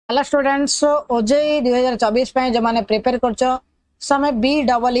Hello students, सो OJEE 2024 पे जो माने प्रिपेयर करछो सो हमें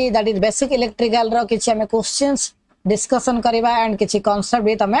BEE that is basic electrical रो किछि हमें क्वेश्चंस डिस्कशन करबा एंड किछि कांसेप्ट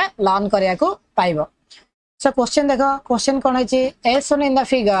भी तमे लर्न करिया को पाइबो। सो क्वेश्चन देखो, क्वेश्चन कोन है as shown in the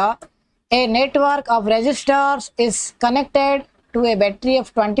figure a network of resistors is connected to a battery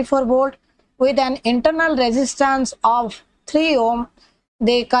of 24 volt with an internal resistance of 3 ohm.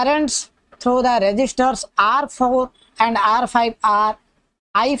 The currents through the resistors R4 and R5 are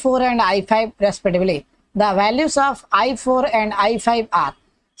I4 and I5 respectively. The values of I4 and I5 are.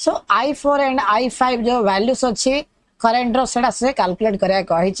 So I4 and I5 जो values अच्छी current रो सेटा से calculate करिया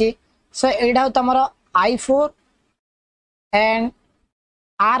कहिची। So एडा तमरो I4 and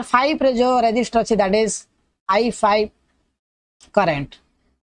R5 रे जो resistor अच्छी that is I5 current.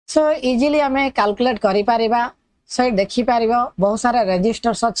 So easily हमें calculate करी पारिबा। So देखि पारिबो बहुत सारा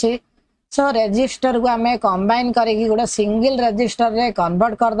resistors अच्छी। सो रेजिस्टर को आमे कंबाइन करके गोटे सिंगल रेजिस्टर रे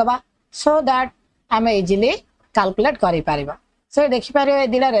कन्वर्ट कर दबा सो दैट आमे इजीली कैलकुलेट करि पारिबा। सो देखि पारिबो ए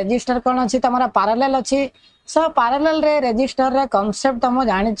दिडा रेजिस्टर कोन अछि तमरा पैरेलल अछि। सो पैरेलल रे रेजिस्टर रे कांसेप्ट तम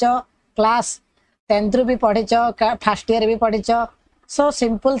जानिचो क्लास 10th रु भी पढिचो फर्स्ट ईयर भी पढिचो। सो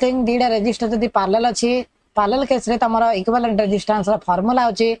सिंपल थिंग दिडा रेजिस्टर जदी पैरेलल अछि पैरेलल केस रे तमरा इक्विवेलेंट रेजिस्टेंस रा फार्मूला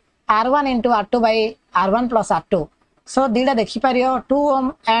अछि R1 * R2 / R1 + R2। सो दिडा देखि पारियो 2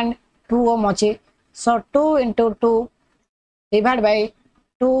 ओम एंड 2 ohm अच्छी। So 2 into 2 divided by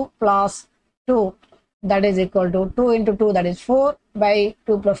 2 plus 2 that is equal to 2 into 2 that is 4 by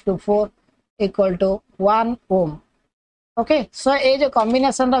 2 plus 2 4 equal to 1 ohm. Okay, so ये जो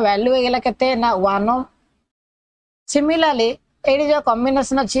combination रा value है गला कितने ना 1 ohm. Similarly ये जो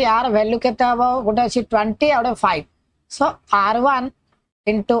combination अच्छी R value कितने अब गोटे अच्छी 20 out of 5. So R1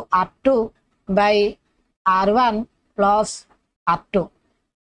 into R2 by R1 plus R2.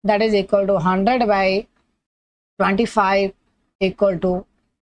 That is equal to 100 by 25 equal to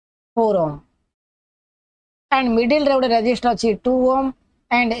 4 ohm. And middle रे resistor अच्छी 2 ohm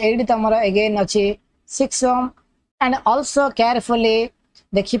and 8 तमरा again अच्छी 6 ohm. And also carefully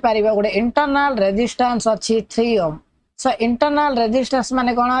देखि Paribas गोटे internal resistance अच्छी 3 ohm. So internal resistance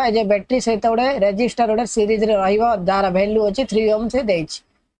माने कोन ए जे battery सहित गोटे resistor गोटे सीरीज रे रहिबो जार वैल्यू अच्छी 3 ohm से देछि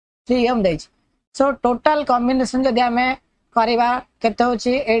 3 ohm देछि। So total combination जदि हमें करिबा केते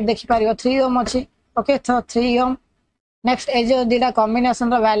होची 8 देखि पारिबो 3 ohm अछि। ओके, तो 3 ohm। नेक्स्ट ए जो दिडा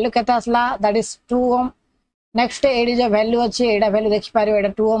कॉम्बिनेशन रो वैल्यू केते असला that is 2 ohm। Next AD जो वैल्यू अछि एडा वैल्यू देखि पारिबो एडा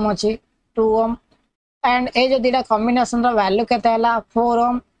 2 ohm अछि 2 ohm। एंड ए जो दिडा कॉम्बिनेशन रो वैल्यू केते हला 4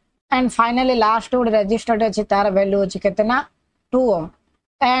 ohm। And finally last would registered अछि तार वैल्यू अछि केते ना 2 ohm।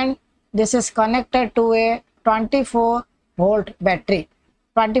 And this is connected to A 24 volt battery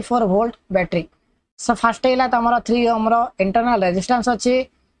 24 volt battery. So first हैला तमरो 3 ohm रो इंटरनल रेजिस्टेंस अछि।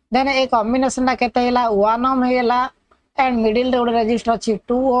 देन ए कॉम्बिनेशन ला केते हैला 1 ohm हैला एंड मिडिल रे गोटे रेजिस्टर अछि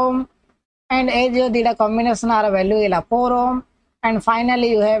 2 ohm। एंड ए जो दिडा कॉम्बिनेशन आर वैल्यू हैला 4 ohm। And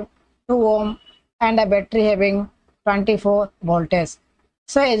finally you have 2 ohm and a battery having 24 voltage.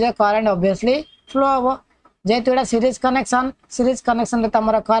 So is a current obviously flow habo जेतु Etah series connection रे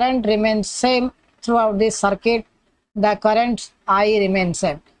तमरो current remains same throughout this circuit. The current I remains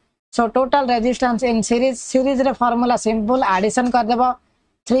same. So total resistance in series रे formula simple addition कर देबो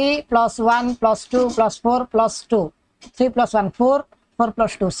 3 plus 1 plus 2 plus 4 plus 2 3 plus 1 4 4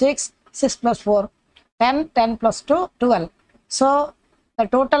 plus 2 6 6 plus 4 10 10 plus 2 12. So the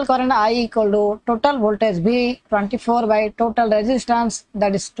total current I equal to total voltage V 24 by total resistance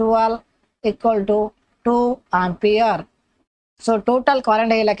that is 12 equal to 2 ampere. So total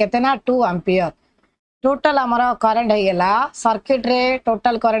current है केतना 2 ampere. Total हमारा current है circuit रे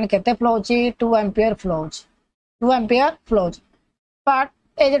total current केते flow होची 2 ampere flow होची 2 ampere flow होची। But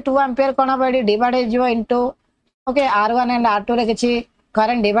A J 2 ampere cone buddy divide हे जिवो into okay R1 and R2 रे किछि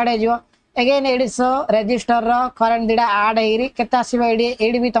करंट डिवाइड हे जिवो अगेन एडी सो रेजिस्टर रो करंट दिडा ऐड हेरी केते आसीबो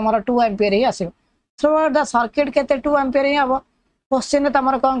एडी भी तमरो 2 ampere he आसीबो through out the circuit केते 2 एम्पियर ही हबो। क्वेश्चन रे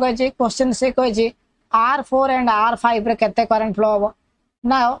तमरो कोन कहै छी क्वेश्चन से कहै छी R4 एंड R5 रे केते करंट फ्लो हबो।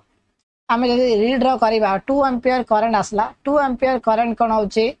 नाउ आमे जदी रीड ड्रॉ करिबा 2 एम्पियर करंट आसला 2 एम्पियर करंट कोन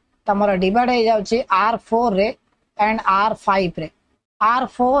होची तमरो डिवाइड हे जाउची R4 रे एंड R5 रे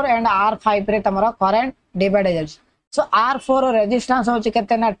R4 एंड R5 रे तमरो करंट डिवाइड हे जाउची। सो R4 रेजिस्टेंस होची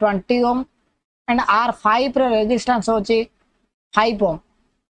केते ना 20 ohm एंड R5 रे रेजिस्टेंस होची 5 ohm।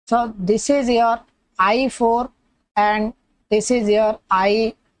 So this is your I4 and this is your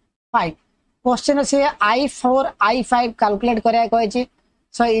I5। Question से I4 I5 कैलकुलेट करिया कहै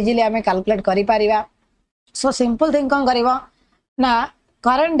सो इजीली हमें कैलकुलेट करि पारिबा। सो सिंपल थिंग कोन करबो ना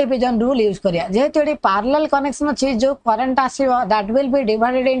करंट डिवीजन रूल यूज करिया जेहेतु एडी पैरेलल कनेक्शन अछि जो current आसीबो that will be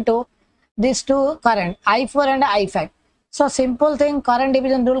divided into this to current I4 and I5। So simple thing current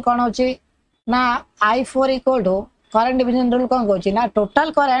division rule कौन होची ना I4 equal to current division rule कौन कहूँ ना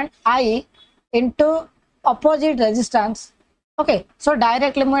total current I into opposite resistance okay so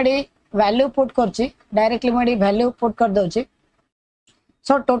directly मुझे value put करची directly मुझे value put कर दोची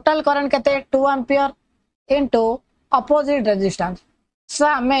सो टोटल करंट केते 2 ampere into opposite resistance so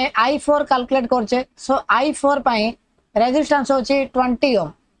आम I4 कैलकुलेट करचे सो I4 पाई रेजिस्टेंस होची 20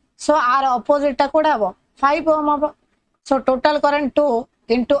 ओम सो आर अपोजिट टा कोडा हबो 5 ओम हबो so total current 2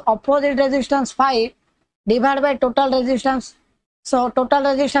 into opposite resistance 5 divide by total resistance so total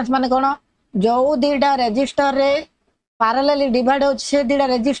resistance माने कोन जो दीटा रेजिस्टर रे पैरेलली डिवाइड हो से दीटा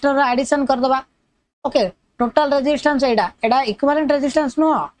रेजिस्टर रो एडिशन कर दबा ओके टोटल रेजिस्टेंस एडा इक्विवेलेंट रेजिस्टेंस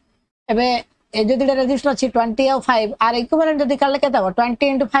नो एबे ए जो दीटा रेजिस्टर अछि 20 और 5 आर इक्विवेलेंट जदी करले केता 20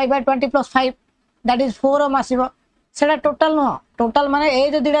 into 5 by 20 plus 5 that is 4 Om आसीबो सेडा total no total माने ए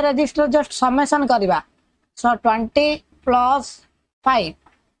जो दीटा रेजिस्टर जस्ट समेशन करबा सो 20 plus 5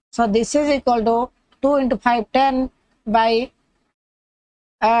 so this is equal to 2 into 5 10 by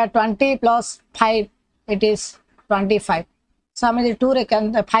 20 plus 5 it is 25 so हमें 2 रे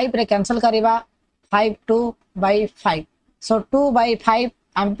 5 रे कैंसिल करिबा 5 2 by 5 so 2 by 5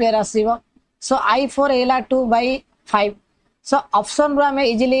 ampere आसीबो so I4 एला 2 by 5 so option रो हमें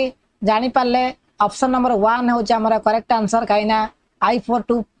easily जानि पाले ऑप्शन नंबर 1 होचा हमरा करेक्ट आंसर काइना I4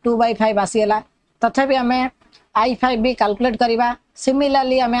 2 by 5 आसीला तथापि हमें I5 भी कैलकुलेट करिबा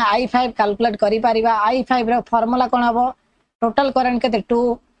सिमिलरली हमें I5 कैलकुलेट करि परिबा I5 रो फार्मूला कोन हबो टोटल करंट केते 2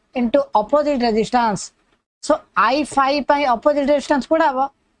 into opposite resistance so I5 पाई opposite resistance कोडा हबो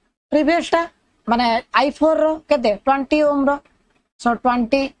प्रीवियस टा माने I4 रो केते 20 ओम रो so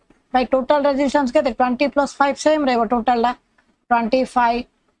 20 by total resistance केते 20 plus 5 सेम रहबो total La 25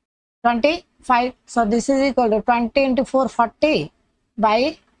 so this is equal to 20 into 4 40 by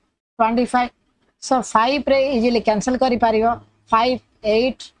 25 so 5 रे इजीली कैंसिल करि पारिबो 5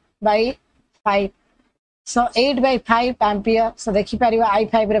 8 by 5 so 8 by 5 ampere so देखि पारिबो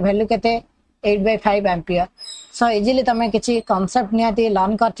I5 रे वैल्यू केते 8 by 5 एम्पियर so इजीली तमे किछि concept नियाती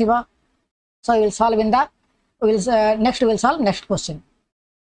learn करथिबो so we will solve in the next we will solve next question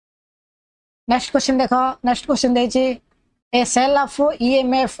देखो next question देछि a cell of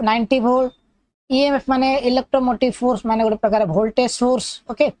EMF 90 volt EMF माने electromotive force माने गोटे प्रकार voltage source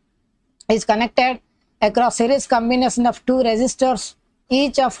okay is connected across series combination of two resistors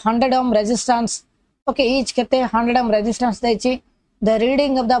each of 100 ohm resistance okay each केते 100 ohm resistance देछि the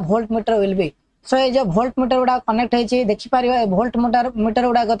reading of the voltmeter will be so ये जो voltmeter उडा connect हेछि देखि पारिबो ए voltmeter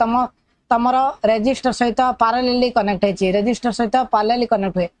उडा को तमरो resistor सहित parallelly connect हेछि resistor सहित parallelly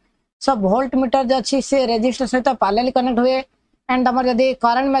connect हुए so voltmeter जो अछि से रेजिस्टर सहित पैरेलली कनेक्ट हुए एंड तमर जदी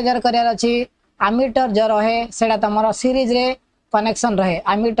करंट मेजर करियार अछि एमीटर जो रहे सेडा तमरो सीरीज रे कनेक्शन रहे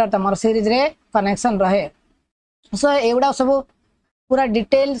एमीटर तमरो सीरीज रे कनेक्शन रहे सो एउडा सब पूरा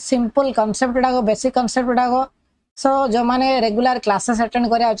detail simple concept डागो basic concept डागो सो जो माने रेगुलर क्लासेस अटेंड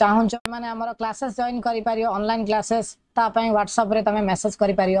करिया चाहूं छ माने हमर क्लासेस जॉइन करि पारियो ऑनलाइन क्लासेस ता पई व्हाट्सएप रे तमे मैसेज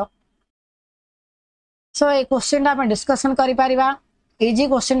करि पारियो सो ए क्वेश्चन ता हम डिस्कशन करि पारिबा इजी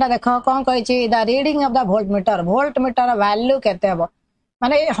क्वेश्चन ता देखो कोन कहै छी the reading of the voltmeter value केते हबो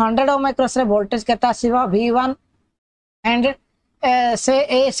माने 100 ओम अक्रॉस रे वोल्टेज केते आसीबो V1 एंड से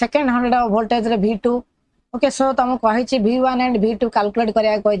ए सेकंड 100 ओम वोल्टेज रे V2 ओके सो तुम कही V1 एंड V2 कैलकुलेट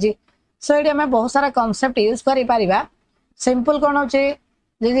करिया कहि सो एडी हमें बहुत सारा कांसेप्ट यूज करि पारिबा सिंपल कोन होची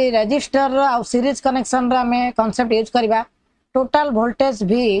जदी रेजिस्टर आ सीरीज कनेक्शन रे हमें कांसेप्ट यूज करिबा total voltage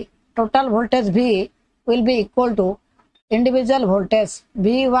V will be equal to individual voltage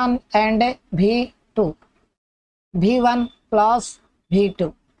V1 and V2 V1 plus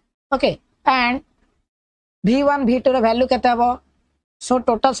V2 okay and V1 V2 रे वैल्यू केते हबो सो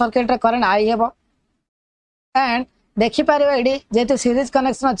टोटल सर्किट रे करंट I हेबो एंड देखि पारिबो AD जेतु series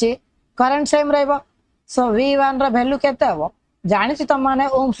connection अछि current same रहबो सो V1 रे value केते हबो जानि छि त माने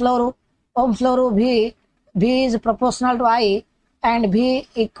ओम्स लॉ रू V is proportional to I and V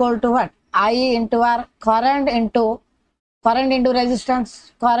equal to what I into R current into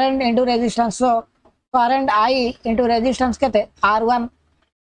resistance so current I into resistance केते R1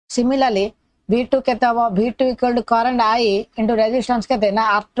 similarly V2 केते हबो V2 equal to current I into resistance केते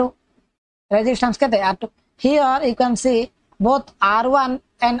ना R2 resistance केते R2 here you can see both R1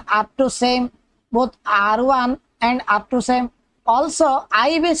 and R2 same also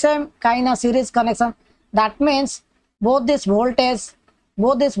I be same kind of series connection that means both this voltage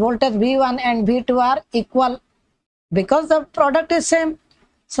V1 and V2 are equal because the product is same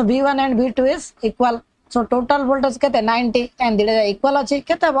so V1 and V2 is equal so total voltage kete 90 and they are equal achi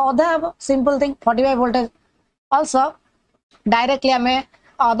kete adha simple thing 45 voltage also directly ame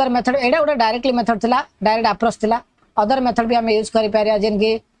other method eda oda directly method thila direct approach thila other method भी आम use कर पारिया जेन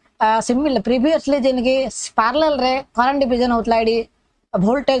की similar previously जेन की parallel रे current division होतला AD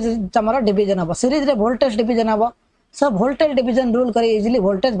voltage तमरो division हबो series रे voltage division हबो सो वोल्टेज डिवीजन रूल करी इजीली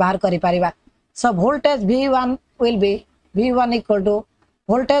वोल्टेज बाहर करि Paribas so voltage V1 will be V1 equal to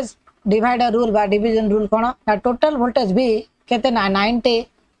voltage divider rule बा डिवीजन रूल कोन ना टोटल वोल्टेज V केते ना 90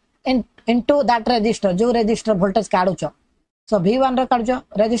 इनटू दैट रजिस्टर जो रजिस्टर वोल्टेज काढुचो सो V1 रे काढुचो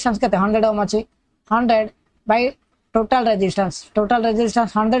रेजिस्टेंस केते 100 ओम अछि 100 बाय टोटल रेजिस्टेंस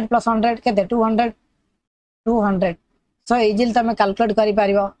 100 प्लस 100 केते 200 सो इजीली तमे कैलकुलेट करि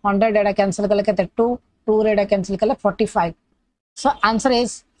पारिबो 100 एडा कैंसिल कले केते 2 रे एडा कैंसिल कले 45 so answer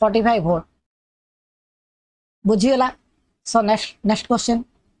is 45 volt बुझियला so next question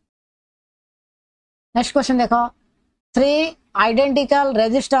देखो 3 identical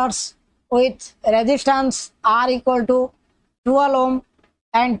resistors with resistance R equal to 12 ohm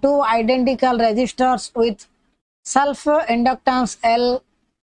and 2 identical resistors with self inductance L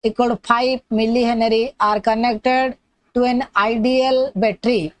equal to 5 millihenry are connected to an ideal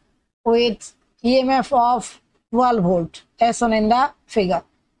battery with EMF of 12 volt as shown in the figure.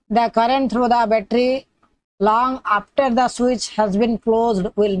 The current through the battery long after the switch has been closed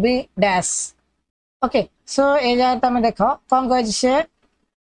will be dash. Okay, so ए जाय तमे देखो कोन कहै छै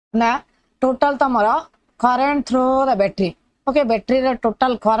ना total तमरा current through the battery okay battery रे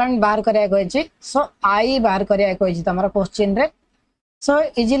total current बाहर करिया कहै छै सो आई बाहर करिया कहै छै तमरा क्वेश्चन रे सो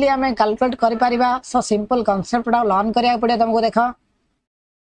इजीली हमें कैलकुलेट करि परिबा सो सिंपल कांसेप्ट डा लर्न करिया पड़े तुमको देखो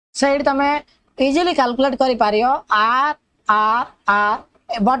सो एडी तमे इजीली कैलकुलेट करि पारियो are are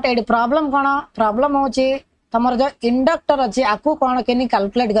are but AD problem होची तमरा जो इंडक्टर अछि आकू कोन केनी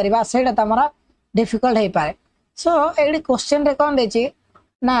कैलकुलेट करिबा सेडा तमरा डिफिकल्ट है पाए सो एडी क्वेश्चन रे कोन देची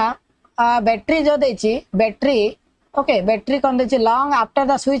ना बैटरी जो देची battery okay battery cone देची long after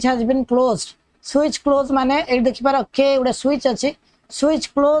the switch has been closed switch close माने एडी देखि पार ओके उडे स्विच अछि स्विच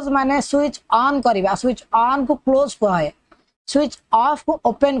क्लोज माने स्विच ऑन करिबा स्विच ऑन को क्लोज कहै स्विच ऑफ को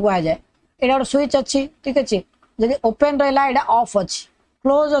ओपन कहै जाय एडा स्विच अछि ठीक अछि जदी ओपन रहला एडा ऑफ अछि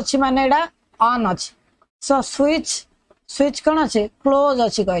क्लोज अछि माने एडा ऑन अछि सो स्विच कोन अछि क्लोज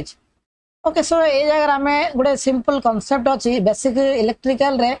अछि कहै छै ओके सो ए जगह हमें गोटे सिंपल कांसेप्ट अछि बेसिक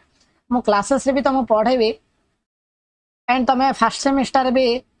इलेक्ट्रिकल रे मो क्लासेस रे भी तुम पढ़ेबी एंड तमे फर्स्ट सेमेस्टर भी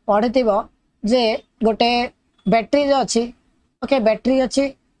पढ़िथिबो जे गोटे बैटरी जो अछि ओके बैटरी अछि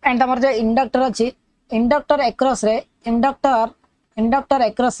एंड तमर जो इंडक्टर अछि इंडक्टर एक्रॉस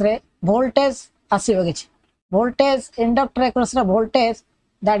रे वोल्टेज आसीबो किछ वोल्टेज इंडक्टर एक्रॉस रे voltage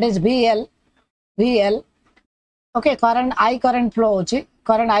that is VL okay current I current flow होची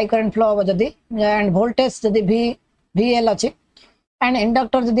करंट आई करंट फ्लो हो जदी एंड वोल्टेज जदी VL अछि एंड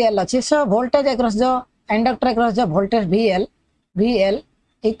इंडक्टर जदी L अछि सो वोल्टेज अक्रॉस जो इंडक्टर अक्रॉस जो voltage VL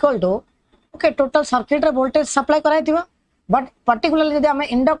equal to okay total circuit रे वोल्टेज सप्लाई कराई थिबो बट पर्टिकुलरली जदी हम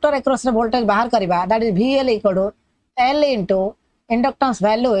इंडक्टर अक्रॉस रे वोल्टेज बाहर करबा that is VL equal to L into inductance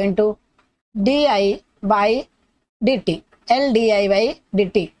value into DI by dt L DI by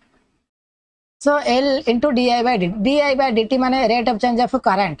dt so L into DI by dt माने rate of change of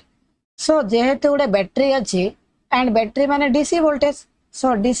current so जेहेतु गोटे battery अच्छी and battery माने DC voltage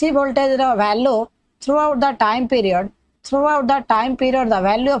so DC voltage row value throughout the time period the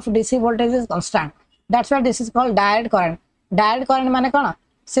value of DC voltage is constant that's why this is called direct current माने कोन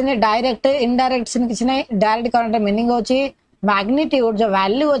सिने direct indirect सिने किछ नै direct current meaning होची magnitude जो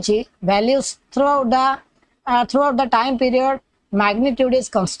value अछि values throughout the time period magnitude is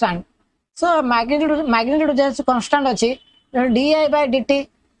constant so magnitude just constant अछि di by dt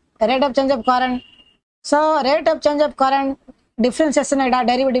rate of change of current so rate of change of current differentiation Etah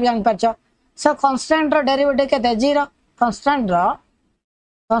derivative जान परछ so constant रो derivative केते 0 constant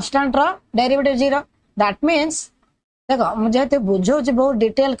row derivative 0 that means देखो मुझे ते बुझो जे बहुत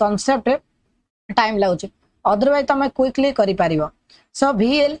detail concept time लागुछ otherwise तमे quickly करि पारिबो सो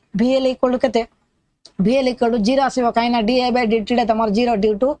VL इक्वल टू केते VL equal to 0 आसीबो काइना di by dt टा तमर 0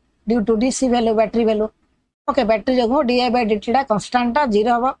 due to DC value battery value okay battery जो di by dt टा कांस्टेंट टा 0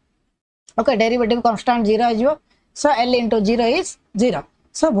 हबो okay derivative constant 0 आजिबो so L into 0 is 0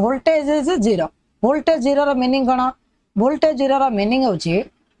 so voltage is 0 voltage 0 row meaning cone voltage 0 row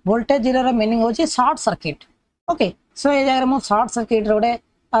meaning होची short circuit okay so ए जगह मो short circuit रोडे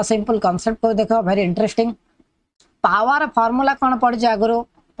simple concept को देखो वेरी इंटरेस्टिंग पावर फार्मूला कोन पड़ जे आगरो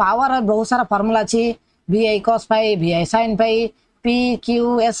पावर बहुत सारा फार्मूला अछि VI cos phi VI sin phi P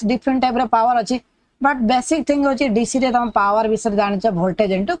Q S different type रो पावर अछि बट बेसिक थिंग होची DC रे तम पावर विषय जानि छ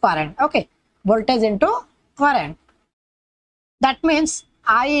voltage into current okay voltage into current that means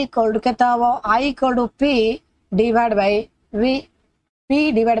I equal to केता हो I equal to P divide by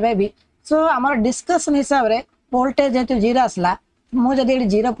V सो हमर discussion हिसाब रे वोल्टेज जेहेतु 0 आसला मुझे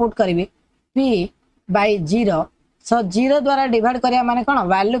 0 पुट करी P बाय 0 सो 0 द्वारा डिवाइड करिया माने कोन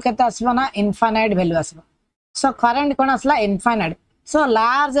वैल्यू केते आसबो ना इनफाइनाइट वैल्यू आसबो सो करंट कोन आसला infinite so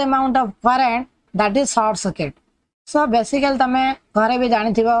large amount of current that is short circuit so basically तमे घरे भी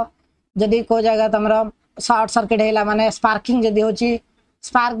जानि थिबो जदी को जगह तमरो शॉर्ट सर्किट हैला माने स्पार्किंग जदी होची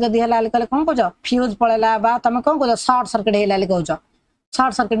स्पार्क जदी हैला कले कोन कहजो फ्यूज पळेला बा तमे कोन कहजो शॉर्ट सर्किट हैला ले कहजो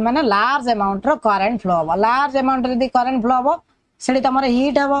शॉर्ट सर्किट माने लार्ज अमाउंट रो करंट फ्लो हो लार्ज अमाउंट जदी करंट फ्लो हो सेडी तमरो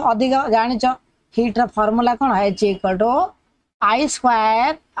हीट हो अधिक जानिचो heat row formula cone H equal to I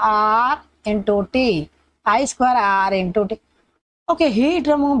square R into T I square R into T okay heat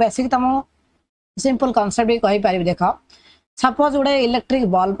रो मु basic तमो simple concept भी कहि पारि देखो सपोज उडे इलेक्ट्रिक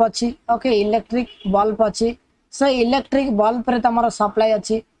बल्ब अछि ओके इलेक्ट्रिक बल्ब अछि सो इलेक्ट्रिक बल्ब पर तमरो supply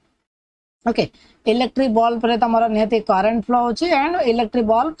अछि ओके इलेक्ट्रिक बल्ब रे तमरो निहति करंट फ्लो होची एंड इलेक्ट्रिक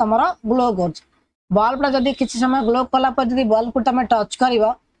बल्ब तमरो ग्लो करछ बल्ब रा जदी किछि समय ग्लो कला पर जदी बल्ब को तमे टच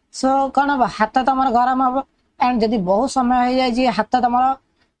करिवो सो कोन हाथ तमरो गरम हो एंड जदी बहुत समय हो जाय जी हाथ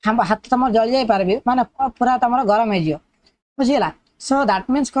तमरो जळि जाय पारबी माने पूरा तमरो गरम हे जियो बुझिला सो दैट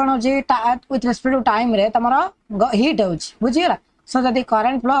मींस कोन होची विथ रिस्पेक्ट टू टाइम रे तमरो हीट होची बुझिला सो जदी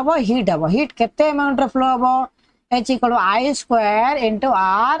करंट फ्लो हो हीट केते अमाउंट रो फ्लो हो H equal to I square into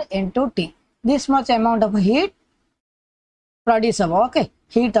R into T. This much amount of heat produce हो, okay?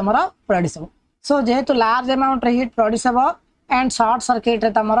 Heat तमरा produce हो. So जेहेतु large amount रे heat produce हो and short circuit रे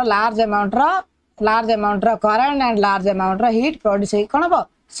तमरा large amount रा current and large amount रा heat produce ही कौन हो?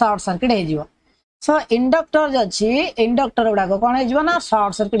 Short circuit है जीवो. So inductor जच्ची inductor उड़ा को कौन है जीवो ना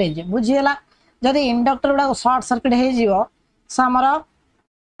short circuit है जीवो. बुझिएला जदी inductor उड़ा को short circuit है जीवो so हमारा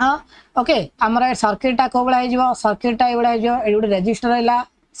ओके हमर सर्किट टा को बळाई जीवो सर्किट टा बळाई जीवो ए गुड रेजिस्टर रहला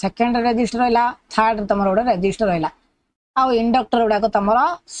सेकंड रेजिस्टर रहला थर्ड तमर गुड रेजिस्टर रहला आ इंडक्टर उडा को तमर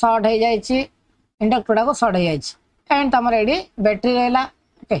शॉर्ट हे जाई छी इंडक्टर उडा को शॉर्ट हे जाई छी एंड तमर एडी बैटरी रहला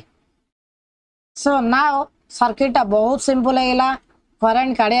ओके सो नाउ सर्किट टा बहुत सिंपल हेला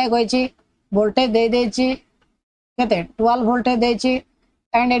करंट काढिया गई छी वोल्टेज दे दे छी केते 12 वोल्टेज दे छी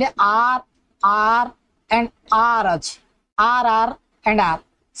and AD are and are अछि आर एंड आर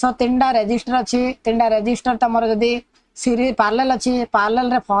सो तीनटा रेजिस्टर अछि तीनटा रेजिस्टर तमरो जदी सीरीज पैरेलल अछि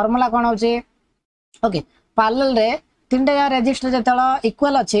पैरेलल रे फार्मूला कोन होची ओके पैरेलल रे तीनटा रेजिस्टर जतलो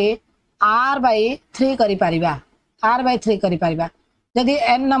इक्वल अछि R/3 करि परिबा R/3 करि परिबा जदी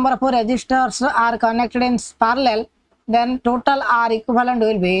n number of resistors are connected in parallel then total R equivalent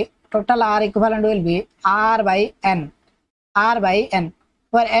will be R/n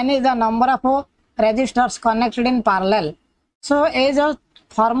where n is the number of resistors connected in parallel so as a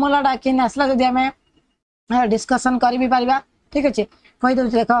formula डाकिन असला जदी हमें discussion करि भी परिबा ठीक अछि कहि दउ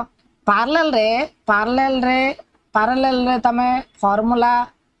देखो पैरेलल रे तमे फार्मूला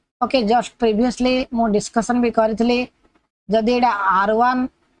ओके जस्ट प्रीवियसली मो डिस्कशन भी करितली जदी एडा R1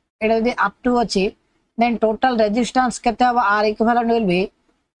 एडा जदी R2 अछि देन टोटल रेजिस्टेंस केते हो R equivalent will be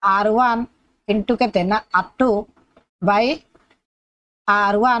R1 into केते ना R2 बाय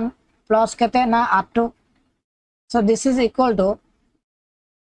R1 प्लस केते ना R2 so this is equal to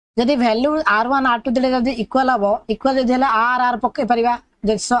जदी वैल्यू R1 R2 दिले जदी इक्वल हबो इक्वल जदी हला R पके परिबा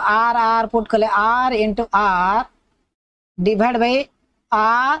जसो R पुट कले R into R divide by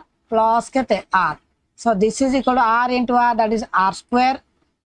R plus केते R so this is equal to R into R that is R square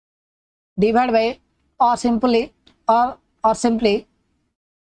divided by or simply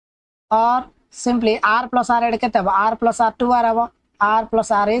R plus R add केते हबो R plus R 2R हबो R plus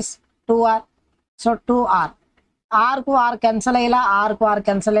R is 2R so 2R R को R cancel हैला R को R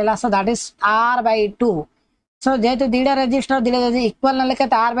cancel हैला so that is R/2 so जेहेतु दीडा resistor दिले जदी इक्वल न लेके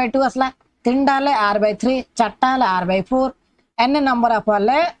R/2 असला तीनटा ले R/3 चारटा ले R/4 n नंबर ऑफ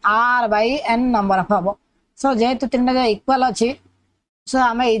ले R/n नंबर ऑफ हबो so जेहेतु तीनटा इक्वल अछि so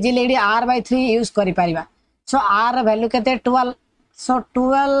हमें इजीली एडी R/3 यूज करि परिबा so R वैल्यू केते 12 so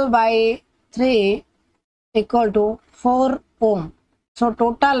 12/3 equal to 4 ohm so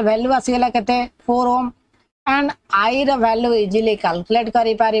total value आसीला केते 4 ohm and I the value easily calculate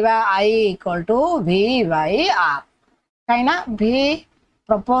करि परिबा I equal to V by R काइना V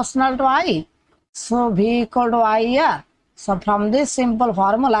proportional to I so V equal to I R so from this simple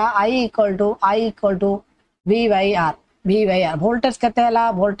formula I equal to V by R voltage केते हला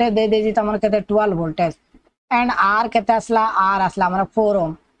voltage दे देजी तमन केते 12 voltage and R केते असला R असला हमर 4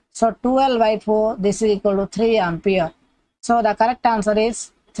 ohm so 12/4 this is equal to 3 ampere so the correct answer is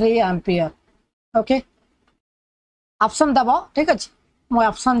 3 ampere okay option दबो ठीक अछि मो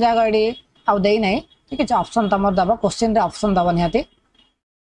ऑप्शन जागा एडी आउ देई नै ठीक अछि ऑप्शन तमर दबो क्वेश्चन रे ऑप्शन दबो निहाती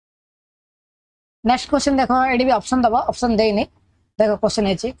नेक्स्ट क्वेश्चन देखो एडी भी ऑप्शन दबो ऑप्शन देई नै देखो क्वेश्चन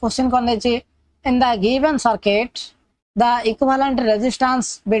अछि क्वेश्चन कोन दै छी in the given circuit the equivalent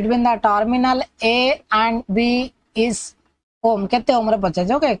resistance between the terminal A and B is ohm केते ओम रे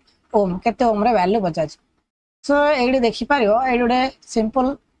पचाज ओके ओम केते ओम रे वैल्यू पचाज सो एडी देखि पारियो एडी गोटे सिंपल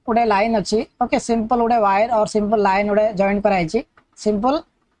गोटे लाइन अछि ओके सिंपल गोटे वायर और सिंपल लाइन गोटे जॉइन कराई छि सिंपल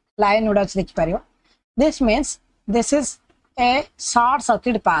लाइन गोटे अछि देखि पारियो this means this is a short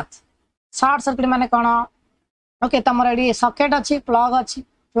circuit path short circuit माने कोन ओके तमर एडी सॉकेट अछि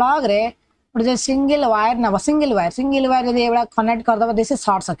प्लग रे जो सिंगल वायर ना सिंगल वायर जदि एबा कनेक्ट कर दबा दिस इज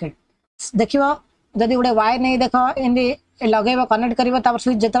शॉर्ट सर्किट देखिबो जदि गोटे वायर नहीं देख इनदी लगेबो कनेक्ट करिवो तब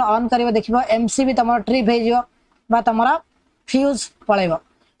स्विच जत ऑन करिवो देखिबो एमसीबी तमर ट्रिप हे जियो बा तमर फ्यूज पळेबो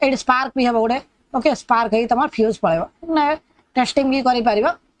एडी स्पार्क भी हेबो गोटे ओके स्पार्क हे तमर फ्यूज पळेबो ना टेस्टिंग भी करि परिबो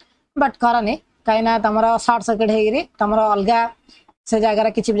बट करनी काइना तमर शॉर्ट सर्किट हेगिरी तमर अलगा से जगह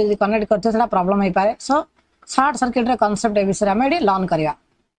रे किछि जदि कनेक्ट करथो सेटा प्रॉब्लम हे पारे सो शॉर्ट सर्किट रे कांसेप्ट ए विषय हम एडी लर्न करिया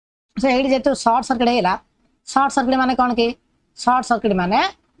so एडी जेतु शॉर्ट सर्किट हेला शॉर्ट सर्किट माने कोन की शॉर्ट सर्किट माने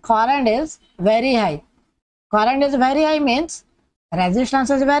current is very high means resistance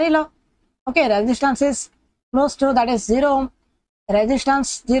is very low okay resistance is close to that is 0 ohm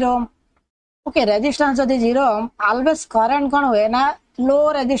resistance 0 ohm okay resistance जदि 0 ohm always current कोन होए ना low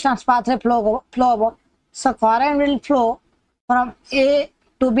resistance path रे flow हो so current will flow from A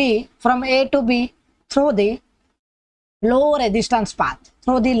to B through the low resistance path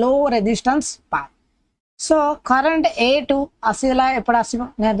so current A to आसीला एपड़ आसीबो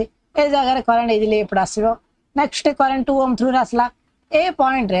नेदी ए जगह रे current easily एपड़ आसीबो next current 2 ohm through आसला ए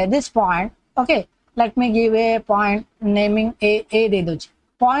point रे this point okay let me give a point naming A they दोच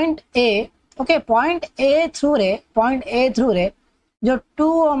point A okay point A through रे जो 2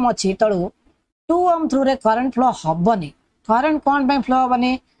 ohm अछि तळु 2 ohm through रे current flow हबनी current कोन पे फ्लो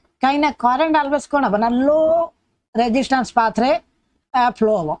हबनी काइना करंट ऑलवेज कोन Habna low resistance path रे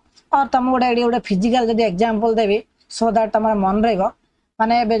flow हो और तुम गोटे फिजिकल जब एग्जांपल देवी सो दैट तुम मन रही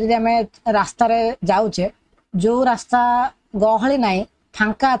माने जब आम रास्ता जाऊे जो रास्ता गहली ना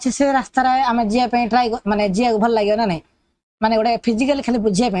फांका अच्छे से रास्तार आम जीवाई ट्राए माने जीवा भल लगे ना नहीं माने गोटे फिजिकल खाली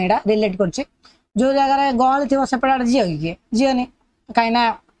बुझाई रिलेट कर जो जगह गहली थी सेपटे जीव किए जीवनी कहीं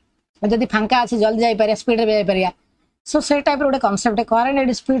जब फांका अच्छी जल्दी जापर स्पीड जापर सो से टाइप गोटे कनसेप्ट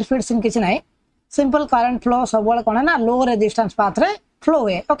करेन्ट स्पीड सीन किसी ना सिंपल करंट फ्लो सब कौन है ना लो रेजिस्टेंस पाथ रे फ्लो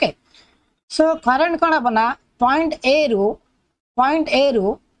हुए ओके सो करंट कौन हम ना पॉइंट ए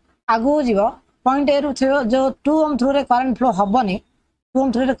रु आगू जीव पॉइंट ए रु जो 2 ohm थ्रू रे करंट फ्लो हबनी 2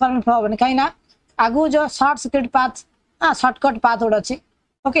 ohm थ्रू रे करंट फ्लो हबनी कहीं आगू जो short circuit path shortcut path गोटे अच्छी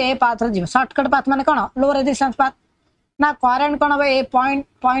ओके ए पाथ रे जीव शॉर्टकट पाथ माने कौन लो रेजिस्टेंस पाथ ना करंट कौन हम ए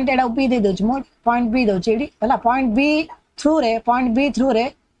पॉइंट एडा बी दे दोच मो पॉइंट बी दोची एडी हला पॉइंट बी थ्रू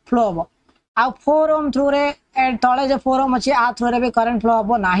रे फ्लो हबो आ 4 ohm थ्रू रे तले जो 4 ohm अच्छी आ थ्रू रे भी करंट फ्लो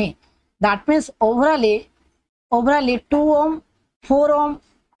हम ना that means ओवरऑली 2 ohm 4 ohm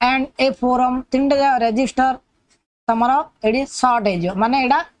and A 4 ohm तीन रेजिस्टर तमर एडी शॉर्ट हो माने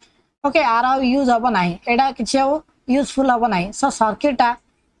एडा ओके आर यूज हम ना एडा किसी यूजफुल हम ना सो सर्किट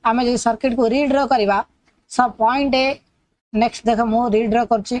आम जो सर्किट को रीड्र करवा सो पॉइंट ए नेक्स्ट देख मु रीड्र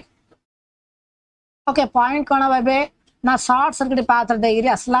कर ओके पॉइंट कौन हम ना शॉर्ट सर्किट पाथ देरी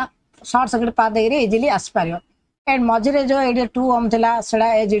आसला शॉर्ट सर्किट पाथ देरी इजिली आसपार एंड मझे जो ये 2 ohm थिला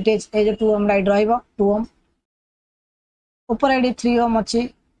सेडा एज इट इज ए जो 2 ohm लाइट रहिबो 2 ohm ऊपर एडी 3 ohm अछि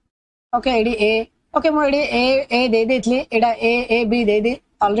ओके एडी ए ओके मो एडी ए दे देथली एडा A B they they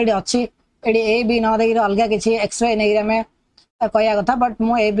already अछि एडी ए बी न देगिर अलगा किछि एक्स वाई नेगिरा में कहया कथा बट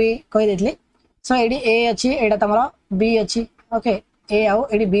मो ए बी कहि देथली सो एडी ए अछि एडा तमरो बी अछि ओके ए आउ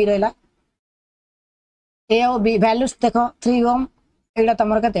एडी बी रहला ए आउ बी वैल्यूज देखो 3 ohm एडा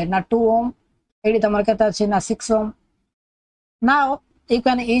तमर केते ना 2 ohm एडी तमर केते अछि ना 6 ohm now you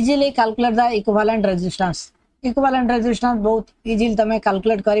can easily calculate the equivalent resistance बहुत इजीली तमे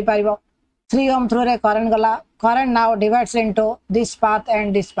कैलकुलेट करि पारिबो 3 ohm थ्रू रे करंट गला current now divides into this path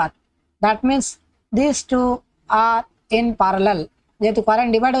and this path that means this to are in parallel जेतु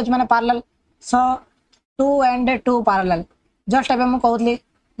current divide होच माने parallel so 2 and 2 parallel just अब हम कहतली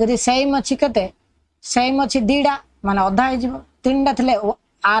यदि सेम अछि केते सेम अछि दीडा माने आधा हे जिवो तीनटा थिले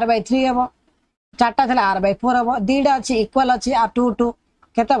r/3 हेबो चारटा थिले r/4 हेबो दीडा अछि इक्वल अछि आ 2 2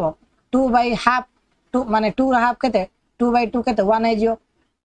 केते हेबो 2/2 2 माने 2 हाफ केते 2/2 केते 1 हे जिवो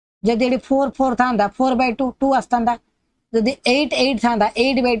जदि एडी 4 4 थांदा 4/2 2 आस्तांदा जदि 8 8 थांदा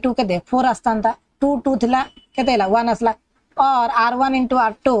 8/2 केते 4 आस्तांदा 2 2 थिला केते हला 1 आसला और r1 *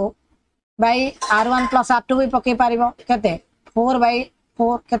 r2 bye r1 + r2 भी पके पारिबो केते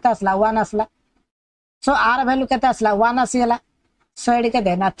 4/4 केते आसला 1 आसला सो r वैल्यू केते आसला 1 आसीला सो एडी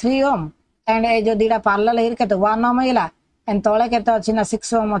केते ना 3 ohm एंड ए जो दीडा पैरेलल हेर केते 1 ohm हेला एंड तळे केते अछि ना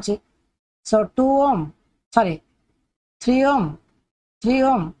 6 ohm अछि So 2 ohm, sorry, 3 ohm, 3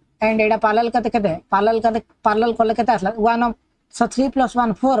 ohm, and Etah parallel कते parallel कोले कते आसला 1 ohm. So 3 plus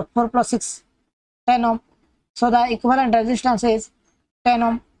 1 4, 4 plus 6 10 ohm. So the equivalent resistance is 10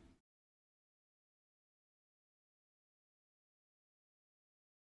 ohm.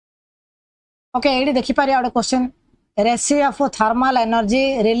 Okay, AD देखि पारे out question, ratio of thermal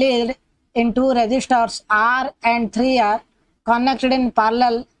energy released into resistors R and 3 are connected in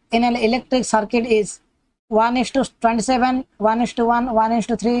parallel in an electric circuit is 1:27, 1:1,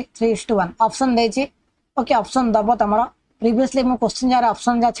 1:3, 3:1. Option देछि. Okay option दबो तमरो previously मो question jar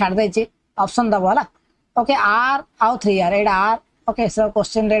option जा छाड़ देछि, option दबो हला. ओके R आउ 3R एडा R. ओके सो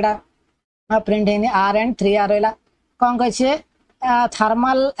क्वेश्चन रेडा प्रिंट हेनी R and 3R रेला कोन कहै छै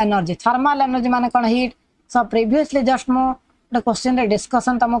थर्मल एनर्जी माने कोन हीट. सो प्रीवियसली जस्ट मो क्वेश्चन रे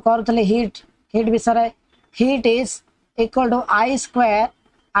डिस्कशन तम करथले हीट विषय. Heat is equal to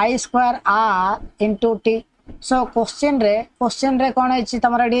I square R into T. So question रे कोन है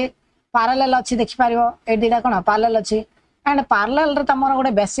तमरा डी पैरेलल अछि देखि पारिबो. ए दिडा कोन पैरेलल अछि एंड पैरेलल रे तमरा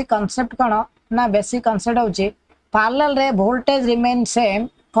गोटे बेसिक कांसेप्ट कोन ना, बेसिक कांसेप्ट होछि पैरेलल रे voltage remain same,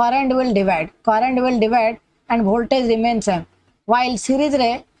 current will divide and voltage remains same, while series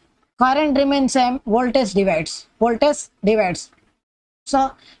रे current remains same, voltage divides. So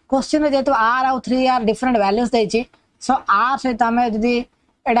question रे जेतु R और 3R different values देछि. So R से तमे जदी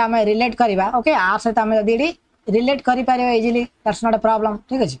एडा हम रिलेट करिबा. ओके R से तमे जदी रिलेट करि पारिबो easily, that's not a problem.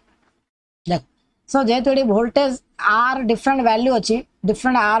 ठीक अछि देख. सो जेतु AD voltage R different value अछि,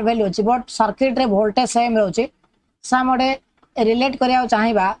 different R value अछि, बट सर्किट रे वोल्टेज सेम रहउछि. सो हम ओडे रिलेट करिया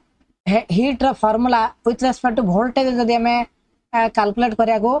चाहिबा heat row formula with respect to voltage जदी हमें कैलकुलेट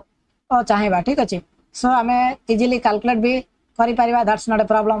करिया को चाहिबा. ठीक अछि. सो हमें इजीली कैलकुलेट भी करि परिबा, दैट्स नॉट अ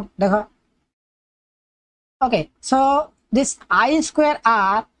प्रॉब्लम. देखो okay so this I square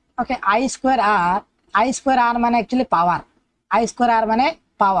R, okay I square R माने actually power. I square R माने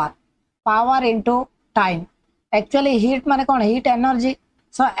power into time. Actually heat माने कोन, हीट एनर्जी.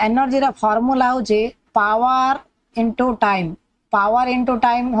 सो एनर्जी रा फार्मूला होची power into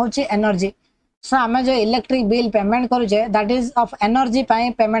time होची energy. सो हमें जो electric bill payment करूचे that is of energy pi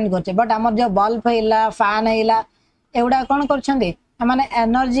payment करछे. बट हमर जो बल्ब हैला, फैन हैला, एउडा कोन करछंदी माने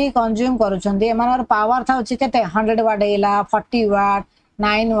एनर्जी कंज्यूम करूछंदी. एमानर पावर था होची केते 100 वाट हैला, 40 वाट,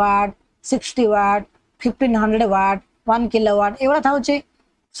 9 वाट, 60 वाट, 1500 वाट, 1 किलोवाट एउडा था होची.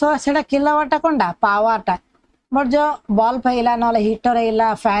 सो सेटा किलोवाट ता कोनडा पावर ता. बट जो बल्ब हैला नले हीटर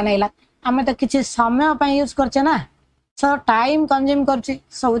हैला, फैन हैला, हमें तो किछि समय पाई यूज करछे ना. सो टाइम कंज्यूम करछि.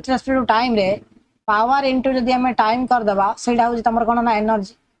 So with respect to time रे पावर इनटू जदी हमें टाइम कर दबा सेटा होछि तमर कोन ना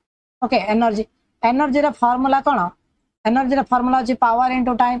एनर्जी. ओके एनर्जी रा फार्मूला कोन, एनर्जी रा फार्मूला होछि power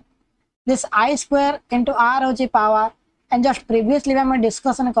into time. This I square into R होछि पावर. एंड जस्ट प्रीवियसली हमें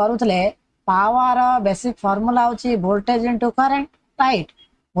डिस्कशन करूथले पावर बेसिक फार्मूला होछि voltage into current. Right,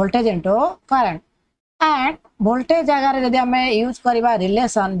 voltage into current. End voltage जगह रे जदी हमें यूज करबा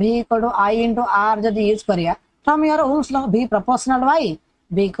relation V equal to I into R जदी use करिया from your own law V proportional Y,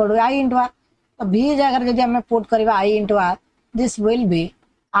 V equal to I into R. तो V जगह जदी हमें पुट करबा I into R, this will be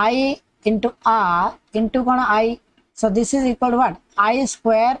I into R into cone I. So this is equal to what, I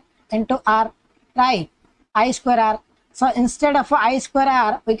square into R. Right, I square R. So instead of I square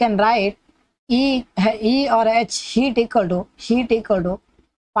R we can write E or H, heat equal to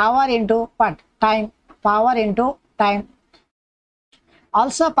power into what, time, power into time.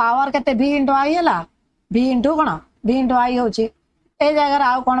 Also power केते V into I हैला, V into cone, V into I होची. ए जगह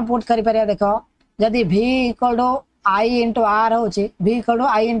आउ कोन put करि परिया देखो जदी V equal to I into R होची, V equal to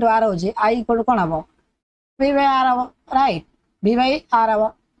I into R होची, I इक्वल टू कोन हबो P by R हबो. राइट, V by R हबो.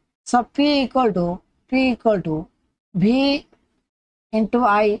 सो P equal to V into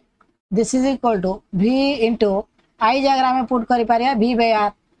I, this is equal to V into I जगह में put करि परिया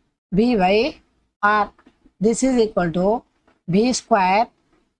V by R, this is equal to V square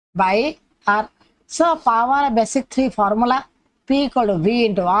by R. So power basic three formula, P equal to V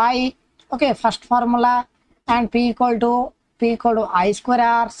into I, okay, first formula, and P equal to I square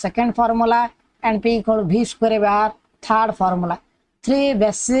R, second formula, and P equal to V square by R, third formula. Three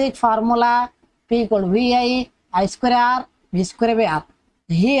basic formula, P equal to VI, I square R, V square by R.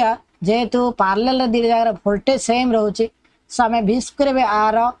 Here जेतु parallel दी जगह voltage same रहउची, so हमें V square by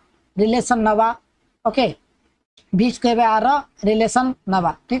R relation नवा. Okay V square by R relation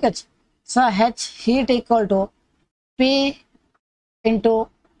नवा. ठीक है. So H heat equal to P into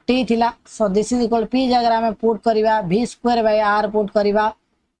T थिला. So this is equal to P जगह हमें put करिबा V square by R put करिबा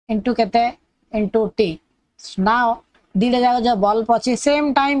into केते into T. Now दीडे जगह जो बल्ब अछि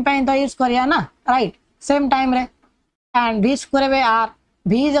सेम टाइम पे तो यूज करिया ना. राइट, सेम टाइम रे. and V square by R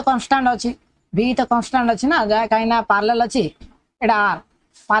V is a constant अच्छी V तो constant अच्छी ना जा कहीं ना parallel अच्छी एटा R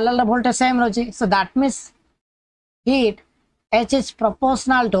parallel voltage same रही so that means heat H is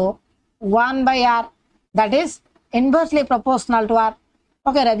proportional to 1 by R that is inversely proportional to R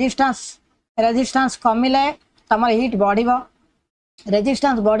okay resistance कमिले तमर heat बढ़िबो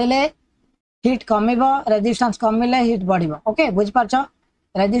resistance बढ़िले heat कमिबो resistance कमिले heat बढ़िबो okay बुझ पारछो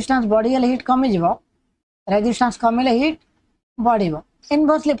resistance बढ़िले heat कमि जिवो resistance कमिले heat बढ़िबो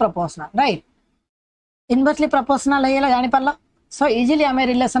inversely proportional right inversely proportional है जानि पारलो so easily हमें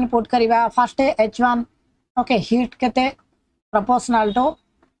relation put करिबा first H1 okay heat केते proportional to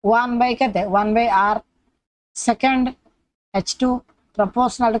 1 by केते 1 by R second H2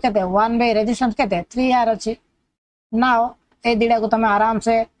 proportional to केते 1 by resistance केते 3R अछि now ए दिडा को तमे आराम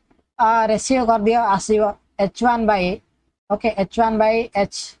से रेशियो कर दियो आसीबो H1 by okay H1 by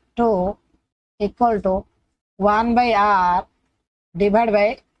H2 equal to 1 by R divided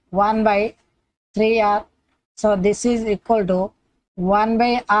by 1 by 3R so this is equal to 1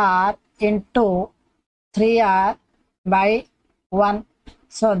 by R into 3R by 1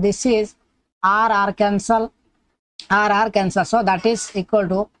 so this is R cancel so that is equal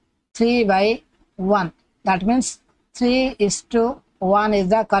to 3 by 1 that means 3:1 is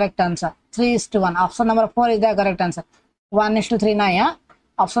the correct answer 3:1 option number 4 is the correct answer 1:3 नहीं है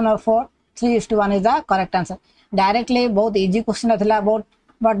option number 4 3:1 is the correct answer directly बहुत easy question थिला बहुत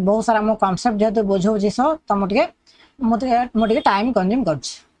but बहुत सारा मो concept जेतु बुझौछि सो तमटिके मोटिके time consume करछ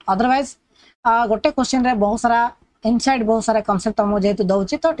otherwise गोटे क्वेश्चन रे बहुत सारा इनसाइड बहुत सारा कांसेप्ट तम जेतु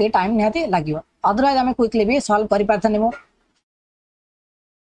दउछि तो टे टाइम निहाती लागिवो अदरवाइज हम क्विकली भी सॉल्व करि पाथनि मो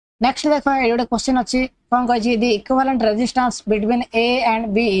नेक्स्ट देखो ए गोटे क्वेश्चन अछि कोन कहै छी the equivalent resistance between A and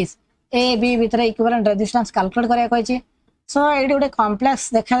B is A B भीतर इक्विवेलेंट रेजिस्टेंस कैलकुलेट करिया कहै छी सो ए गोटे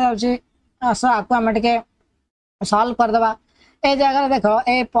कॉम्प्लेक्स देखा जाउछि सो आकु हम टिके सॉल्व कर दबा ए जगह देखो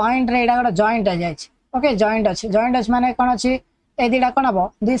ए पॉइंट रे एडा गोटे जॉइंट आ जाय ओके जॉइंट अछि माने कोन अछि ए दिडा कोन हबो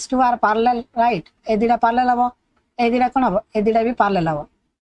this to are parallel right A दिडा parallel हबो ए दिडा कोन हबो ए दिडा भी पैरेलल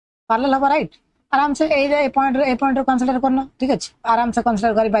हबो राइट आराम से ए पॉइंट रो कंसीडर करनो ठीक अछि आराम से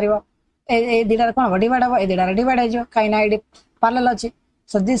कंसीडर करि परिबो ए दिडा कोन हबो डिवाइड हबो ए दिडा रे डिवाइड हो जो काइना एडी पैरेलल अछि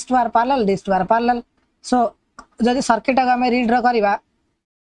so this to are parallel so जदि सर्किट का हम रीड रो करबा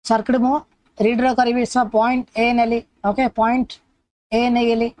सर्किट मो रीड रो करबी so point A Nelly okay point A ने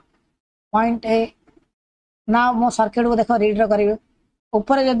गेली पॉइंट ए नाउ मो सर्किट को देखो रीड रो करबी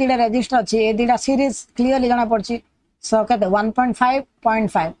ऊपर जो दिडा रेजिस्टर अछि ए दिडा सीरीज क्लियरली जाना पड़छि सो केते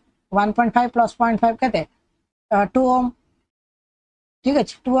 1.5 1.5 प्लस 0.5 केते 2 ओम ठीक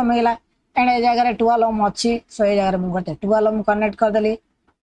अछि 2 ओम हेला एंड ए जगह रे 12 ओम अछि सो ए जगह रे मु गटे 12 ओम कनेक्ट कर देली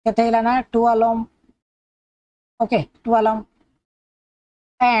केते हेला ना 12 ओम ओके 12 ओम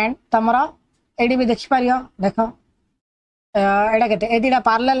एंड तमरा एडी भी देखि पारियो देखो एडा केते ए दिडा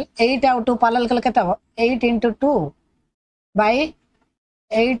पैरेलल 8 आउट टू पैरेलल कल केते हो 8 into 2 by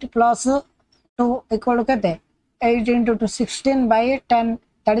 8 plus 2 equal to केते 8 into 2 16 by 10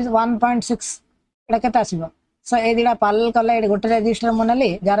 that is 1.6 एडा केते आसीबो सो ए दिडा पैरेलल कले एडी गोटे रजिस्टर मोनली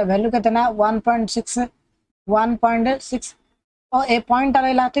जार वैल्यू केते ना 1.6 ओ ए पॉइंट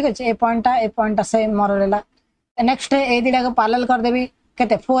रहला ठीक अछि ए पॉइंट सेम मोर रहला नेक्स्ट ए दिडा को पैरेलल कर देबी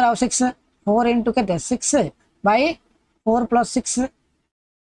केते 4 और 6 4 into केते 6 by 4 plus 6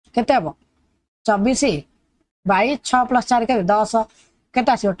 केते हबो 24 by 6 plus 4 केते 10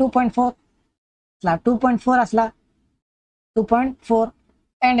 केते आसीबो 2.4 ला 2.4 आसला 2.4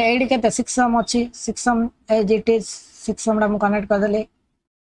 एंड एडी केते 6 सम अछि 6 सम एज इट इज 6 सम रा मु कनेक्ट कर देले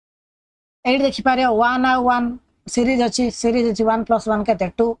एडी देखि पारे 1 और 1 सीरीज अछि 1 plus 1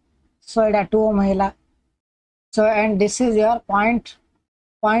 केते 2 सो एडा 2 ओम हेला so and this is your point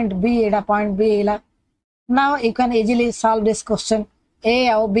B एडा point B Hella now you can easily solve this question A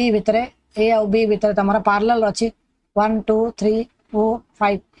और B भितरे तमरा पैरेलल अछि 1 2 3 4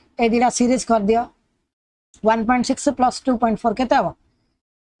 5 ए दिला सीरीज कर दियो 1.6 plus 2.4 केते हबो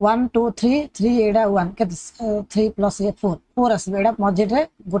 1 2 3 3 एडा 1 केते 3 plus 4 आसी एडा मझिरे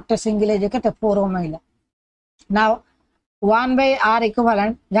गोटे सिंगल जे केते 4 ओम हेला now 1 by R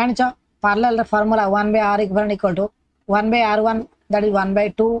equivalent जानिचो parallel formula 1 by R equivalent equal to 1 by R1 that is 1 by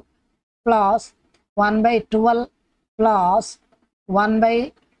 2 plus 1 by 12 plus 1 by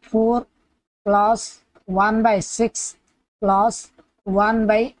 4 plus 1 by 6 plus 1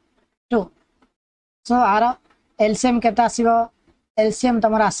 by 2 so are LCM केता आसीबो LCM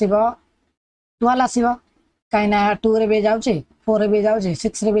तमरा आसीबो 12 आसीबो काइना 2 रे बे जाउची 4 रे बे जाउची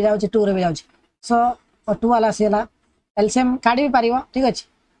 6 रे बे जाउची 2 रे बे जाउची सो 12 आसीला एलसीएम काढी पारिबो ठीक अछि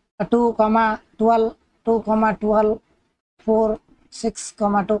 2, 12 2, 12 4 6,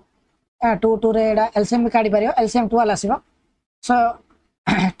 2 2 रे एडा एलसीएम भी काढी पारियो LCM 12 आसीबो so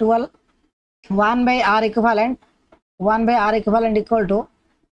 12 1 by r equivalent 1 by r equivalent equal to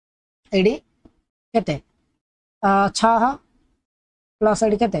AD केते 6 प्लस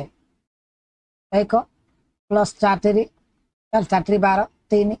एडी केते 1 प्लस 4 3 4 3 12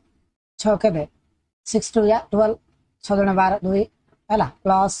 3 6 केते 6 2 12 6 2 12 2 हैला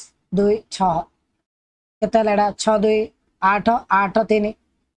प्लस 2 6 केते लेडा 6 2 8 8 3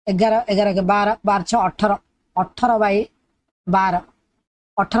 11 11 के 12 12 6 18 18 बाई 12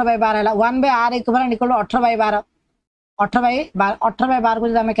 18 बाई 12 है 1 bye r equivalent equal to 18 by 12 18 by 12 को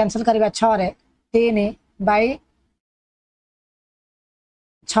जब कैंसिल करिबा 6 रे 3 बाई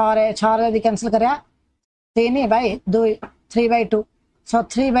 6 रे कैंसिल करिया 3 by 2 3 by 2 so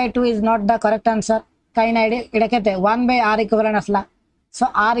 3 by 2 is not the correct answer कहीं ना इडे केते 1 बाय r इक्विवेलेंट असला सो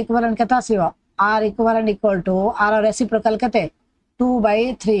r equivalent केता आसीबो r equivalent equal to r reciprocal केते 2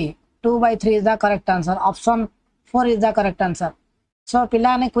 by 3 is the correct answer option 4 is the correct answer so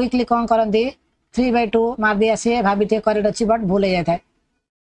पिला ने quickly कौन करंदी 3 by 2 मार दिया से भाभी थे करेक्ट अच्छी बट भूल जाता है